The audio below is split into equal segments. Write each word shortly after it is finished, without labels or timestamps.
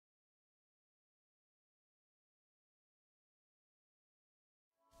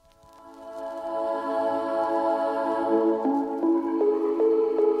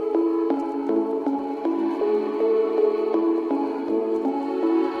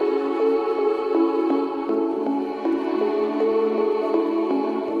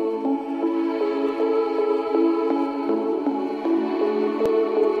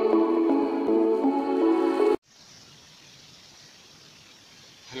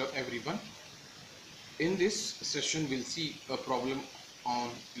Hello everyone. In this session we'll see a problem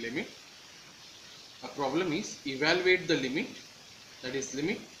on limit. A problem is evaluate the limit, that is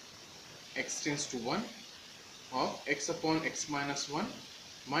limit x tends to 1 of x upon x minus 1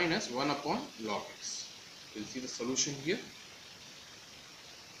 minus 1 upon log x. We'll see the solution here.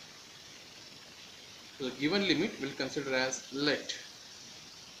 So the given limit we'll consider as let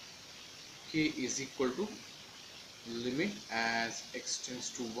k is equal to limit as x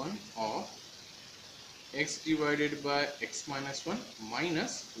tends to 1 of x divided by x minus 1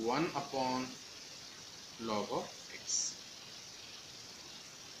 minus 1 upon log of x.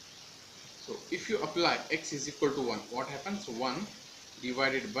 So if you apply x is equal to 1, what happens? 1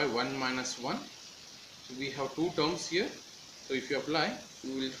 divided by 1 minus 1. So we have two terms here. So if you apply,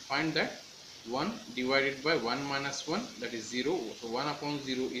 you will find that 1 divided by 1 minus 1, that is 0. So 1 upon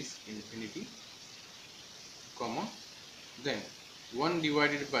 0 is infinity, comma. Then 1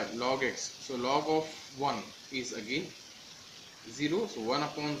 divided by log x. So log of 1 is again 0. So 1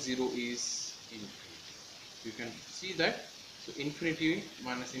 upon 0 is infinity. You can see that. So infinity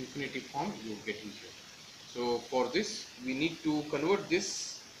minus infinity form you get in here. So for this we need to convert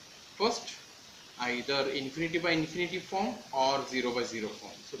this first either infinity by infinity form or 0 by 0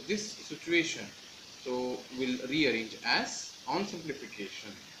 form. So this situation so will rearrange as on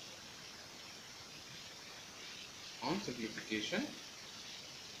simplification.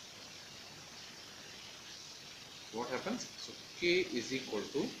 What happens? So k is equal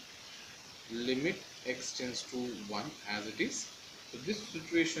to limit x tends to 1 as it is. So this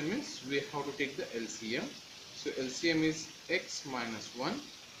situation means we have to take the LCM. So LCM is x minus 1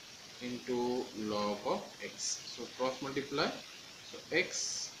 into log of x. So cross multiply. So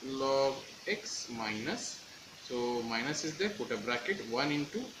x log x minus. So minus is there, put a bracket, 1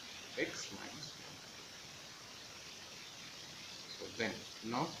 into x minus 1. So then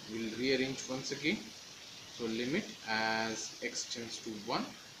now we will rearrange once again. So limit as x tends to 1.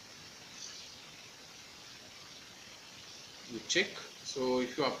 You check. So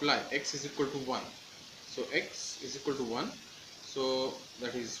if you apply x is equal to 1, so x is equal to 1, so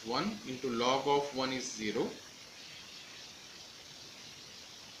that is 1 into log of 1 is 0,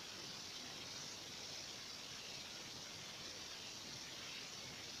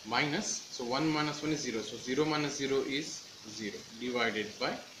 minus, so 1 minus 1 is 0, so 0 minus 0 is 0, divided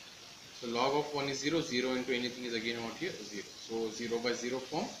by, so log of 1 is 0, 0 into anything is again out here 0, so 0 by 0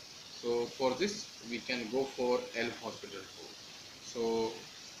 form. So for this we can go for L'Hospital rule. So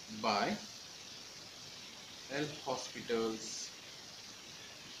by L'Hospital's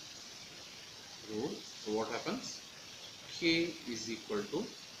rule, so what happens? K is equal to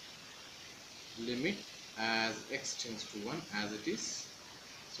limit as x tends to 1 as it is.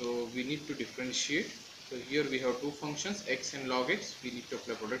 So we need to differentiate. So here we have two functions, x and log x. We need to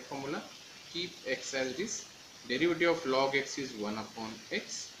apply product formula. Keep x as it is. Derivative of log x is 1 upon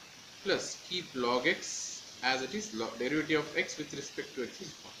x, plus keep log x as it is. Derivative of x with respect to x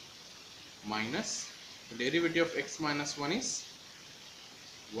is 1, minus the derivative of x minus 1 is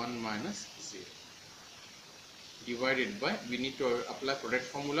 1 minus 0, divided by, we need to apply product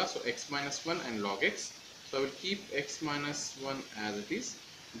formula. So x minus 1 and log x. So I will keep x minus 1 as it is.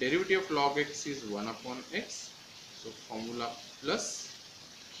 Derivative of log x is 1 upon x. So formula plus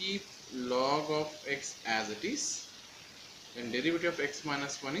keep log of x as it is, and derivative of x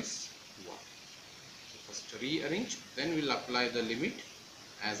minus 1 is 1. So first rearrange, then we will apply the limit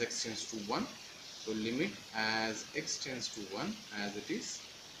as x tends to 1. So limit as x tends to 1 as it is.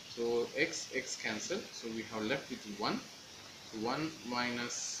 So x cancel, so we have left with 1. So 1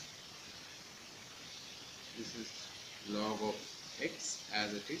 minus, this is log of x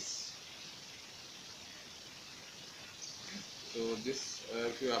as it is. So this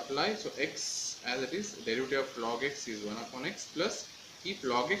if you apply, so x as it is, derivative of log x is 1 upon x, plus keep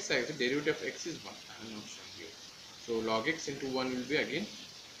log x as the derivative of x is 1. I am not showing here. So log x into 1 will be again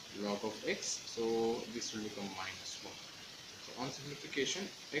log of x. So this will become minus 1. So on simplification,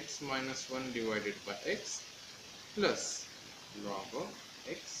 x minus 1 divided by x plus log of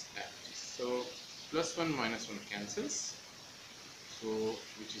x as it is. So plus 1 minus 1 cancels. So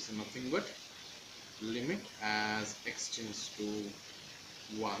which is nothing but limit as x tends to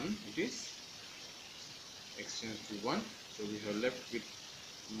 1, it is x tends to 1. So we have left with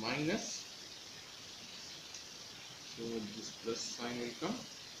minus. So this plus sign will come.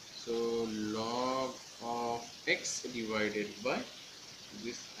 So log of x divided by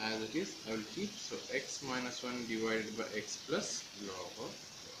this as it is, I will keep. So x minus 1 divided by x plus log of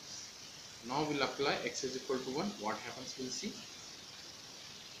x. Now we'll apply x is equal to 1. What happens we'll see.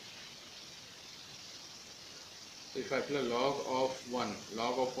 So if I apply log of 1,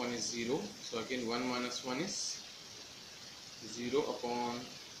 log of 1 is 0. So again 1 minus 1 is 0 upon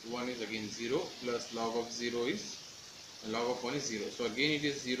 1 is again 0 plus log of 0 is log of 1 is 0. So again it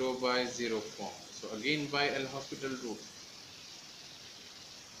is 0 by 0 form. So again by L hospital rule.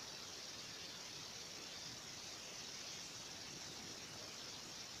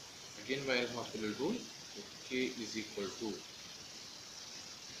 Again by L hospital rule. So k is equal to.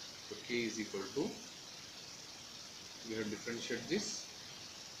 So k is equal to. We have differentiate this.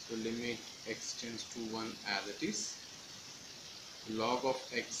 So limit x tends to 1 as it is. Log of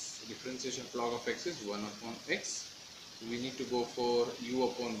x, differentiation of log of x is 1 upon x. So we need to go for u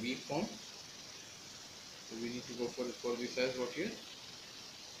upon v form. So we need to go for this as what here?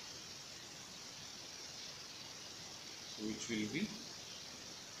 So which will be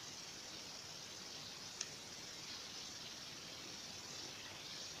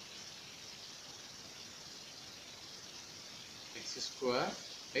x square,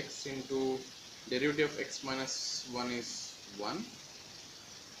 x into derivative of x minus 1 is 1.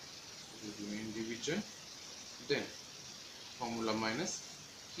 This is the main division. Then formula minus,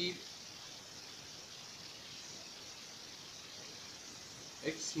 keep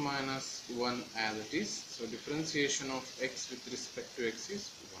x minus 1 as it is. So differentiation of x with respect to x is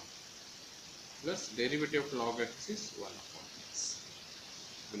 1 plus derivative of log x is 1 upon x.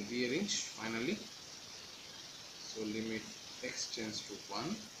 Will rearrange finally. So limit x tends to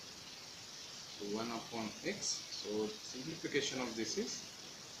 1. So 1 upon x. So simplification of this is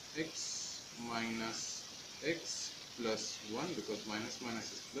x minus x plus 1, because minus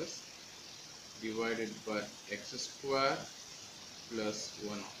minus is plus, divided by x square plus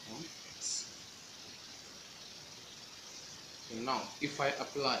 1 upon x. So now if I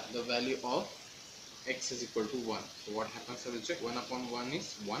apply the value of x is equal to 1, so what happens? I will check. 1 upon 1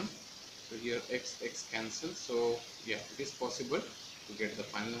 is 1. So here x cancel. So yeah, it is possible to get the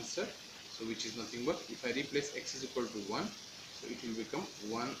final answer. So which is nothing but, if I replace x is equal to 1, so it will become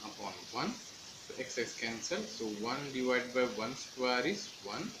 1 upon 1. So x cancel. So 1 divided by 1 square is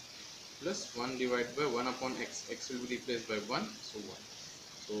 1 plus 1 divided by 1 upon x. X will be replaced by 1. So 1.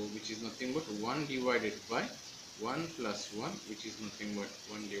 So which is nothing but 1 divided by 1 plus 1, which is nothing but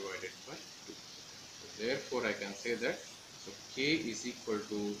 1 divided by 2. So therefore I can say that, so k is equal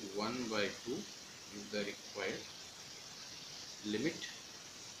to 1 by 2 is the required limit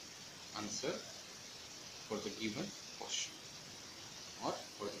answer for the given question.